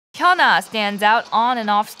HyunA stands out on and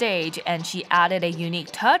off stage, and she added a unique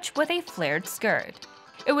touch with a flared skirt.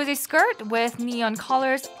 It was a skirt with neon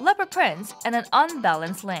colors, leopard prints, and an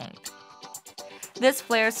unbalanced length. This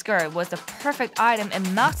flared skirt was the perfect item in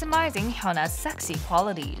maximizing HyunA's sexy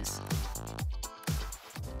qualities.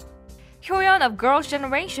 HyunA of Girls'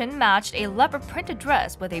 Generation matched a leopard printed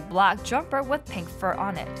dress with a black jumper with pink fur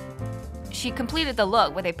on it. She completed the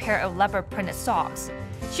look with a pair of leopard printed socks.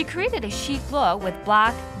 She created a chic look with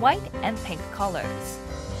black, white, and pink colors.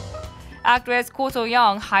 Actress Ko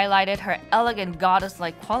So-young highlighted her elegant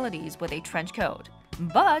goddess-like qualities with a trench coat.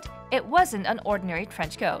 But it wasn't an ordinary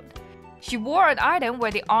trench coat. She wore an item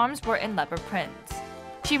where the arms were in leopard prints.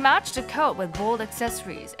 She matched the coat with bold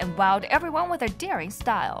accessories and wowed everyone with her daring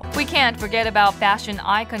style. We can't forget about fashion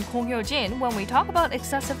icon Kong Hyo-jin when we talk about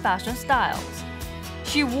excessive fashion styles.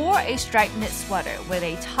 She wore a striped knit sweater with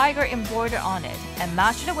a tiger embroidered on it and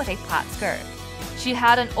matched it with a plaid skirt. She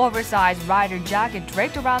had an oversized rider jacket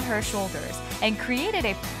draped around her shoulders and created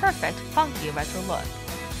a perfect funky retro look.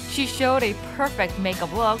 She showed a perfect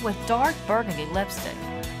makeup look with dark burgundy lipstick.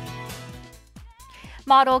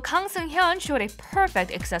 Model Kang Seung-hyun showed a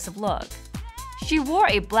perfect excessive look. She wore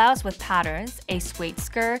a blouse with patterns, a suede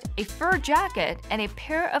skirt, a fur jacket, and a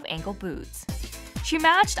pair of ankle boots. She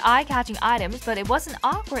matched eye-catching items, but it wasn't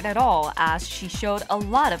awkward at all as she showed a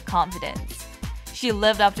lot of confidence. She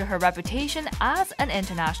lived up to her reputation as an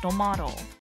international model.